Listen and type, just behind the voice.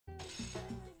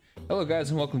Hello guys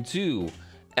and welcome to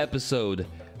episode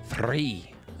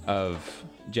 3 of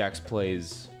Jax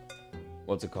Plays,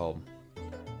 what's it called?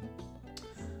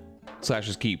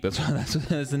 Slashers Keep. That's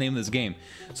the name of this game.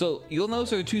 So you'll notice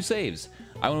there are 2 saves.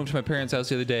 I went over to my parents' house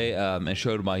the other day and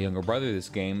showed my younger brother this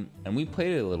game, and we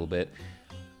played it a little bit,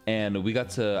 and we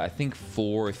got to, I think,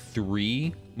 floor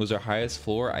 3 was our highest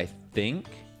floor, I think.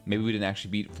 Maybe we didn't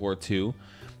actually beat floor 2,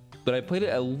 but I played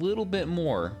it a little bit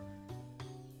more,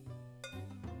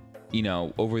 you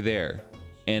know, over there,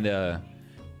 and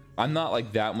I'm not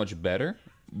like that much better,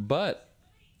 but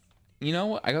you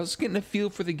know, I was getting a feel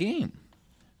for the game.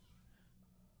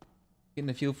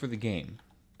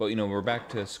 But you know, we're back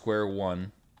to square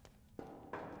one.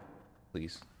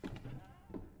 Please.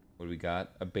 What do we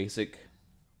got? A basic,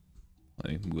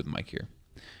 let me move the mic here.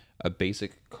 A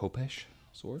basic Kopesh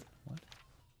sword? What?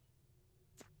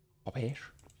 Kopesh?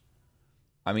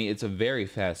 I mean, it's a very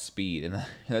fast speed, and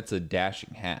that's a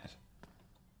dashing hat.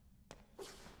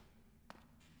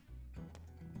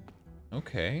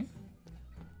 Okay.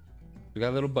 We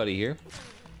got a little buddy here.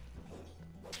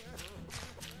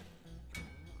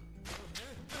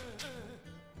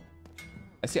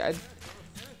 I see, it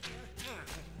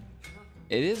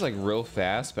is like real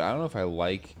fast, but I don't know if I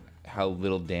like how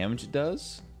little damage it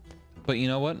does. But you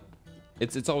know what?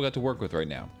 It's all we got to work with right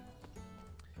now.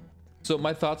 So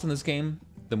my thoughts on this game,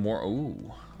 the more,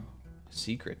 ooh,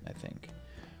 secret, I think.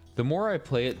 The more I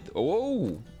play it,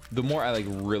 oh, the more I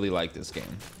really like this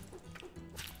game.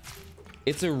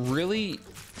 It's a really,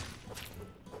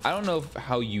 I don't know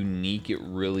how unique it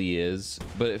really is,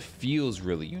 but it feels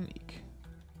really unique.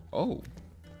 Oh.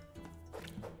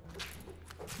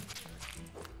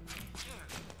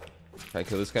 Try to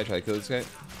kill this guy,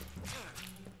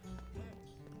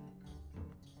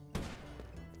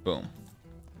 Boom.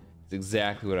 It's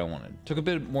exactly what I wanted. Took a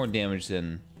bit more damage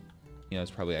than, you know,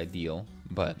 it's probably ideal,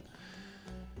 but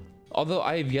although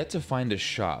I have yet to find a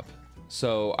shop,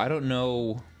 so I don't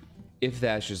know if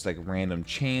that's just like random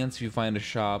chance if you find a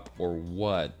shop or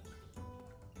what.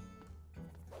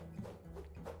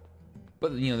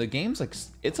 But you know, the game's like,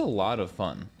 it's a lot of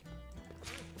fun.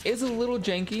 It's a little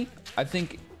janky. I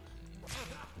think,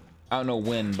 I don't know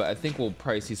when, but I think we'll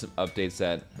probably see some updates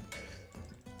that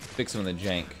fix some of the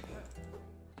jank.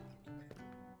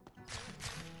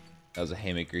 That was a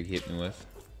haymaker he hit me with.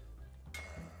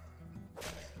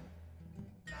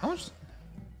 How much?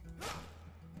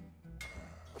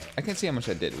 I can't see how much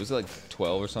I did. Was it like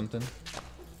 12 or something?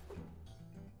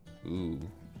 Ooh,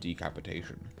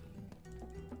 decapitation.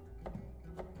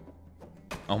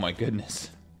 Oh my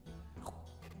goodness.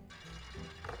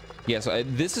 Yeah, so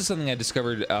this is something I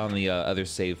discovered on the other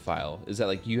save file. Is that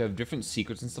like you have different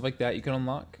secrets and stuff like that you can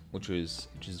unlock, which is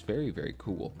very, very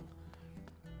cool.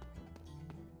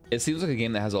 It seems like a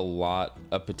game that has a lot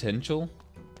of potential,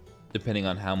 depending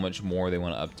on how much more they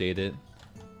want to update it.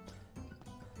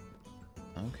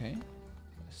 Okay,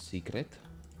 secret.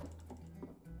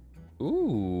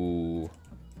 Ooh.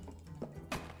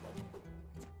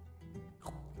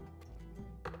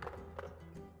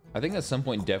 I think at some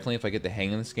point, definitely, if I get the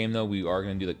hang of this game, though, we are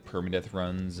going to do like permadeath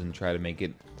runs and try to make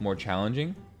it more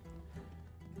challenging.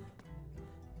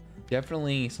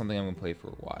 Definitely something I'm going to play for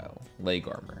a while. Leg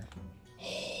armor.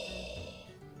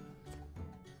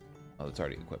 Oh, it's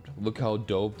already equipped. Look how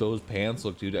dope those pants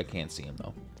look, dude. I can't see them,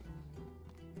 though.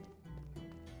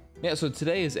 Yeah, so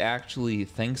today is actually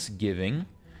Thanksgiving.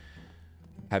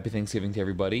 Happy Thanksgiving to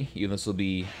everybody. Even though this will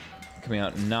be coming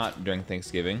out not during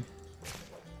Thanksgiving.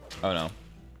 Oh, no.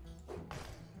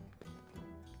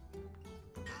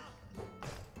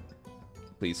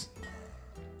 Please.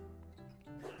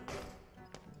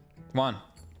 Come on.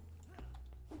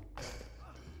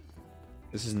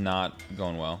 This is not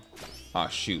going well. Ah,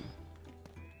 shoot.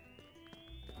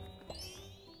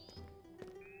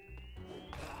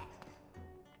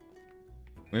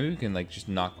 Maybe we can like just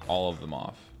knock all of them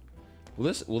off.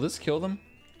 Will this kill them?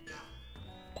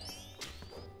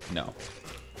 No.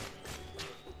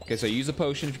 Okay, so I use a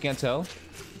potion if you can't tell.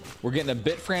 We're getting a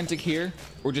bit frantic here.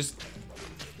 We're just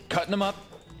cutting them up.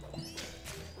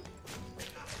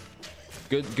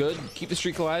 Good, good. Keep the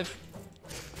streak alive.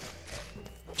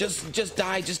 Just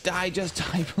die,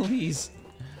 please.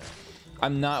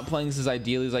 I'm not playing this as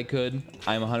ideally as I could.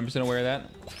 I'm 100% aware of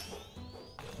that.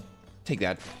 Take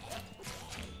that.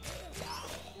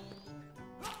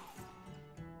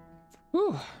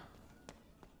 Whew.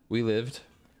 We lived.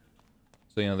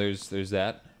 So, you know, there's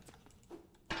that.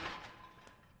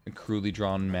 A crudely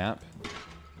drawn map.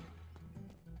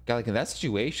 God, like in that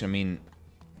situation, I mean,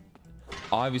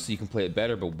 obviously you can play it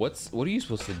better, but what are you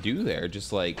supposed to do there?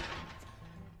 Just like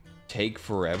take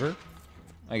forever?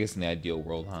 I guess in the ideal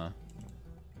world, huh?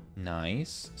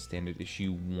 Nice. Standard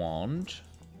issue wand.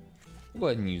 We'll go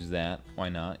ahead and use that. Why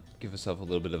not? Give yourself a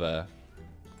little bit of a,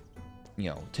 you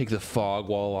know, take the fog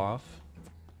wall off.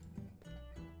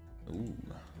 Ooh.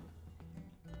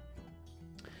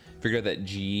 Figure out that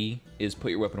G is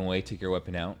put your weapon away, take your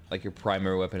weapon out. Like your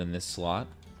primary weapon in this slot.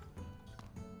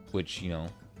 Which, you know,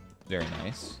 very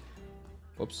nice.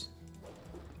 Whoops.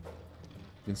 You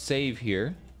can save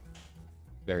here.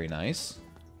 Very nice.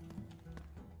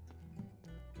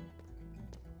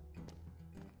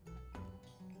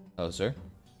 Oh, sir.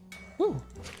 Woo.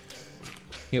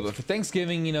 Yeah, but for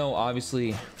Thanksgiving, you know,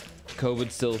 obviously,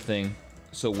 COVID's still a thing.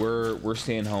 So we're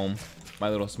staying home. My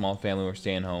little small family, we're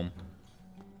staying home.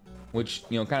 Which,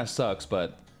 you know, kind of sucks,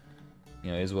 but,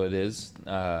 you know, is what it is.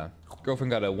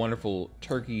 Girlfriend got a wonderful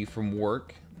turkey from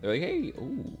work. They're like, hey,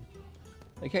 ooh.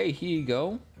 Like, hey, here you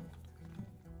go.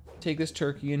 Take this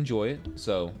turkey, enjoy it.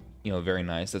 So, you know, very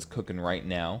nice. That's cooking right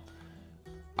now.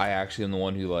 I actually am the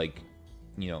one who, like,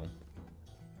 you know,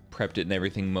 prepped it and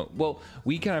everything. Well,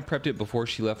 we kind of prepped it before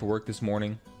she left for work this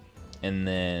morning. And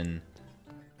then,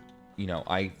 you know,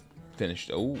 I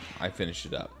finished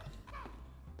it up.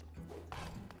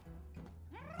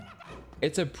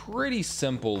 It's a pretty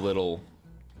simple little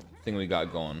thing we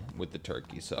got going with the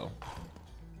turkey, so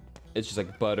it's just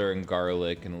like butter and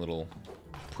garlic and a little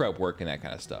prep work and that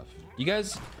kind of stuff. You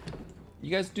guys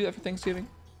do that for Thanksgiving?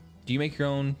 Do you make your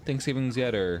own Thanksgivings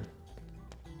yet, or,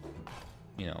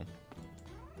 you know?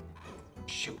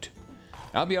 Shoot.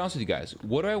 I'll be honest with you guys.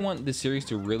 What do I want this series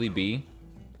to really be?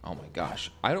 Oh my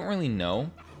gosh, I don't really know.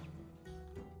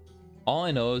 All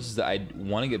I know is that I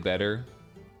want to get better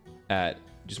at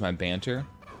just my banter.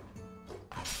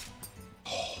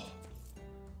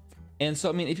 And so,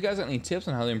 I mean, if you guys got any tips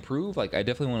on how to improve, like, I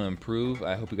definitely want to improve.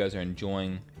 I hope you guys are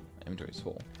enjoying, my inventory's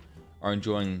full, are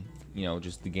enjoying, you know,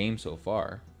 just the game so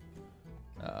far.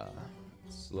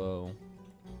 Slow,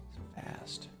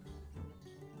 fast.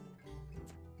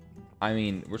 I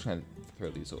mean, we're just gonna throw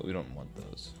these away. We don't want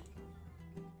those.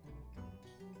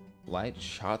 Light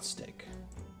shot stick.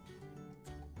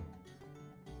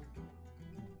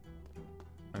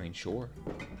 I mean, sure.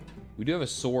 We do have a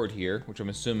sword here, which I'm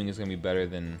assuming is gonna be better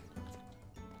than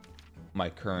my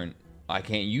current. I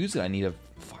can't use it. I need a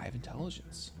 5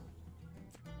 intelligence.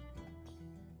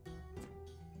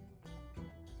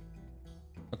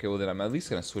 Okay, well then I'm at least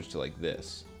gonna switch to like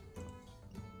this.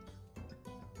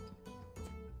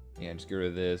 Yeah, just get rid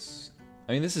of this.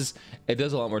 I mean, it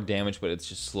does a lot more damage, but it's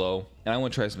just slow. And I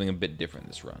want to try something a bit different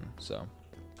this run, so.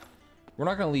 We're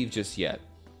not gonna leave just yet.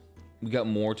 We got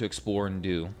more to explore and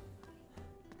do.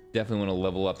 Definitely want to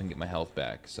level up and get my health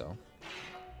back, so.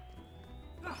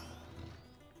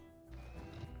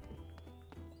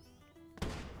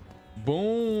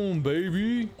 Boom,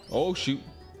 baby. Oh, shoot.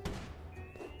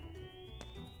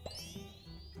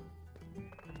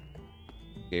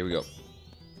 Okay, here we go.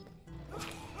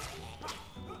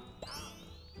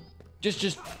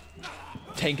 Just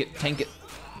tank it.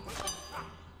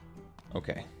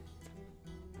 Okay.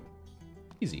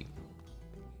 Easy.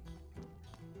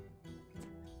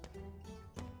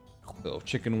 Little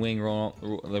chicken wing rolling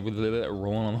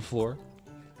on the floor.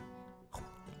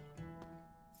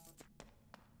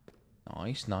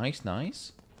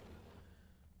 Nice.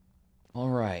 All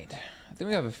right. I think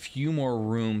we have a few more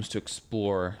rooms to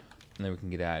explore, and then we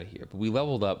can get out of here. But we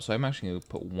leveled up, so I'm actually going to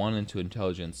put 1 into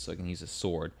intelligence so I can use a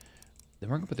sword. Then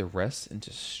we're going to put the rest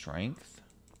into strength.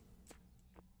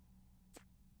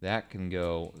 That can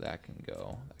go.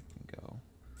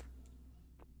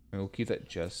 And we'll keep that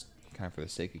just kind of for the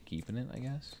sake of keeping it, I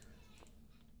guess.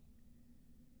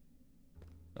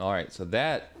 All right, so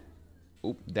that.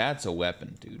 Oop, that's a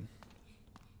weapon, dude.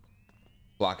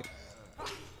 Block it.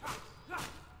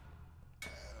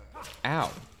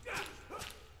 Ow.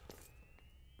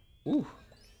 Ooh.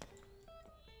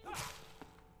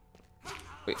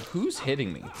 Wait, who's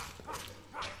hitting me?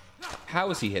 How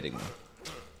is he hitting me?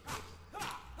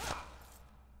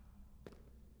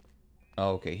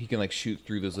 Oh, okay, he can like shoot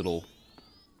through those little.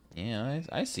 Yeah,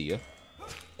 I see you.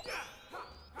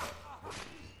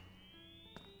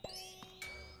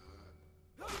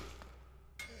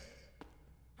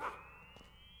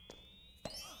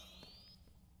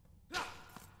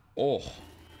 Oh.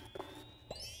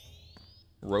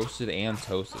 Roasted and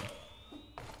toasted.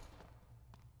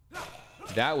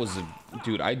 That was a...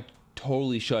 Dude, I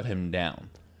totally shut him down.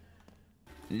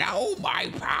 Know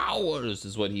my powers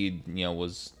is what he, you know,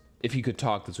 was... If he could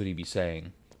talk, that's what he'd be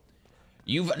saying.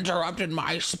 You've interrupted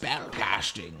my spell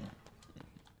casting.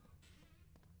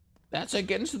 That's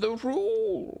against the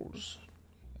rules.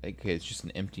 Okay, it's just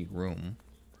an empty room.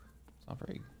 It's not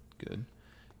very good.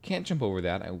 Can't jump over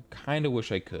that. I kind of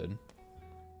wish I could.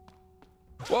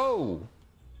 Whoa!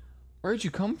 Where'd you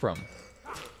come from?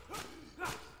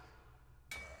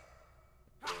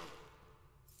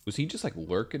 Was he just like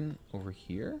lurking over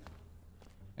here?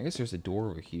 I guess there's a door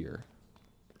over here.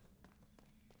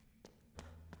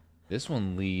 This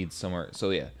one leads somewhere.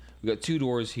 So yeah, we got 2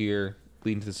 doors here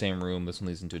leading to the same room. This one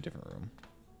leads into a different room.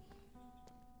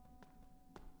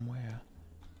 Where?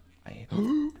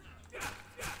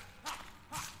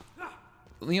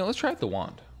 Let's try out the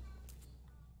wand.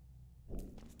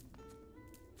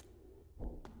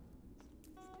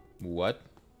 What?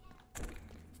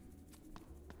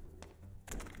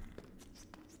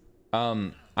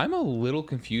 I'm a little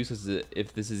confused as to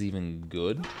if this is even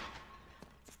good.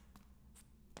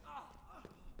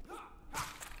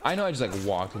 I know I just like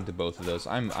walked into both of those.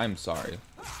 I'm sorry.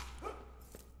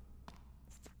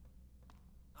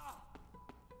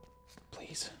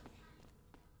 Please.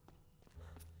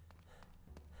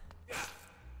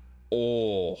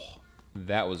 Oh,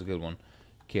 that was a good one.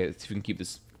 Okay, let's see if we can keep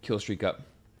this kill streak up.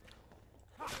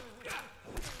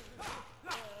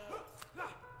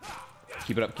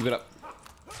 Keep it up, keep it up.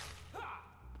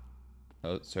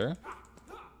 Oh, sir?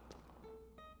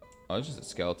 Oh, it's just a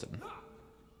skeleton.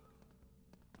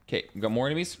 Okay, we got more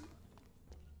enemies.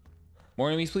 More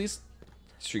enemies, please.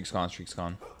 Streak's gone, streak's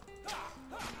gone.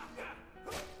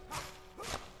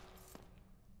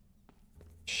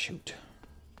 Shoot.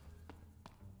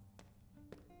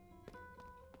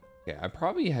 Okay, I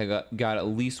probably have got at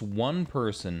least one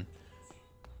person,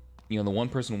 you know, the one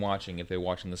person watching, if they're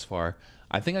watching this far,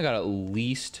 I think I got at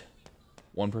least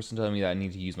one person telling me that I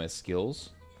need to use my skills.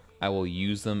 I will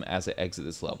use them as I exit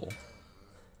this level.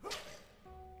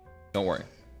 Don't worry.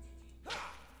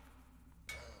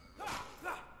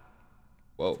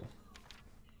 Whoa.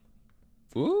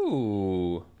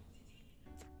 Ooh.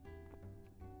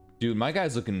 Dude, my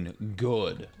guy's looking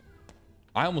good.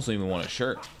 I almost don't even want a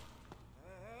shirt.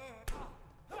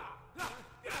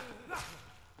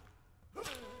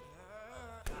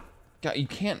 God, you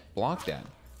can't block that.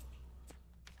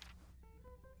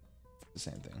 The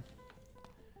same thing.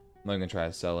 I'm not gonna try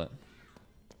to sell it.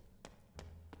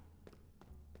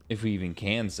 If we even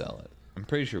can sell it. I'm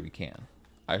pretty sure we can.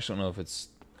 I just don't know if it's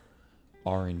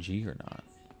RNG or not.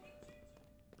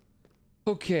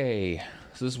 Okay,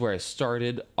 so this is where I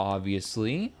started,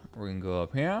 obviously. We're gonna go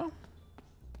up here.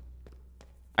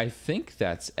 I think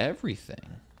that's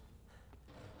everything.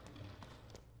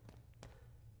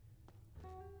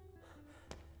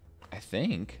 I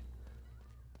think.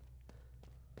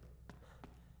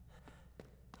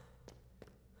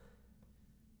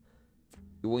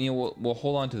 Well, you know, we'll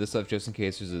hold on to this stuff just in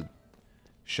case there's a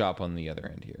shop on the other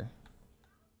end here.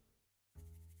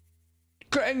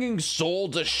 Clanging soul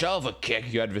to shove a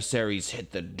kick, your adversaries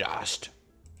hit the dust.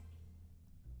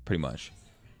 Pretty much.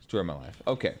 Story of my life.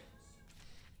 Okay.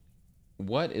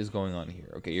 What is going on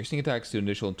here? Okay, your sneak attacks do an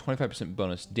additional 25%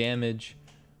 bonus damage.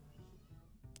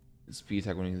 Speed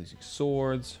attack when using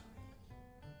swords.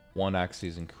 Wand accuracy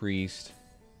is increased.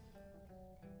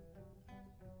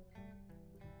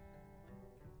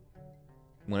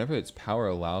 Whenever its power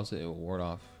allows it, it will ward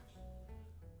off.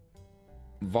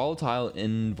 Volatile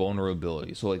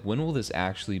invulnerability. So, like, when will this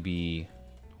actually be...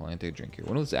 Hold on, I take a drink here.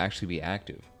 When will this actually be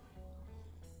active?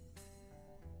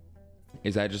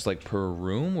 Is that just, like, per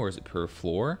room, or is it per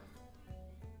floor?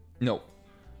 No.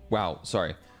 Wow,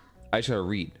 sorry. I just gotta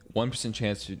read. 1%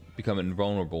 chance to become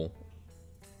invulnerable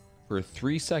for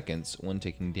 3 seconds when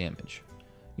taking damage.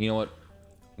 You know what?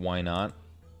 Why not?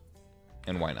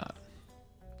 And why not?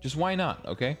 Just why not,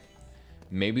 okay?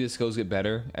 Maybe the skills get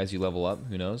better as you level up.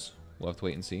 Who knows? We'll have to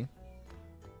wait and see.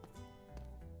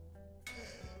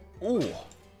 Ooh.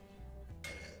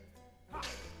 I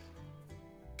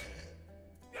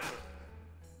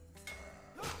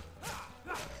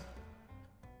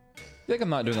think I'm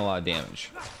not doing a lot of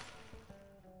damage.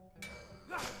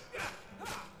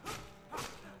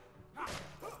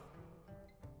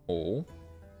 Oh.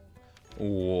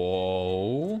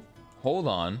 Whoa. Hold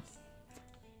on.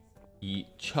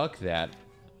 Chuck that.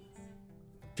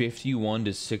 51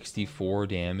 to 64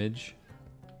 damage.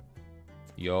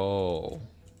 Yo.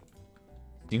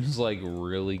 Seems like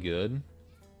really good.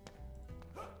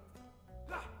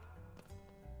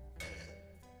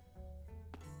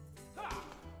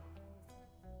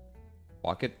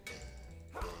 Block it.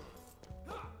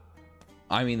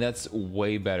 I mean, that's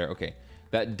way better. Okay.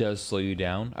 That does slow you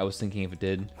down. I was thinking if it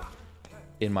did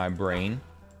in my brain.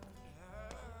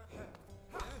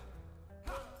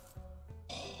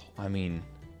 I mean,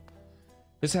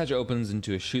 this hatch opens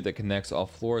into a chute that connects all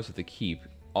floors with the keep.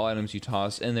 All items you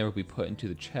toss in there will be put into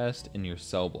the chest in your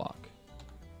cell block.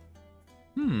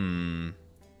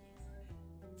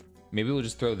 Maybe we'll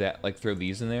just throw that, like throw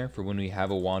these in there for when we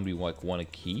have a wand we like want to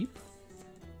keep.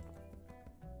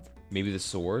 Maybe the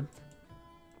sword.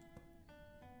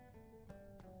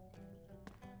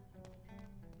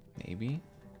 Maybe.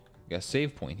 Got a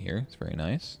save point here. It's very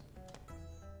nice.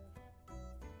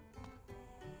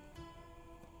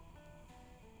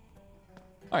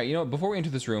 All right, you know what? Before we enter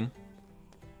this room,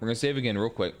 we're gonna save again real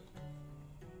quick.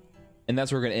 And that's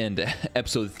where we're going to end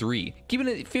episode 3. Keeping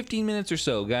it 15 minutes or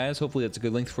so, guys. Hopefully that's a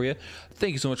good length for you.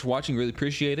 Thank you so much for watching. Really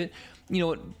appreciate it. You know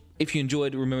what? If you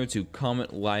enjoyed, remember to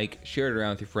comment, like, share it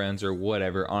around with your friends or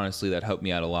whatever. Honestly, that helped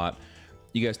me out a lot.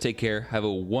 You guys take care. Have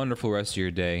a wonderful rest of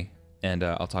your day. And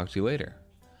I'll talk to you later.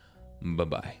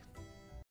 Bye-bye.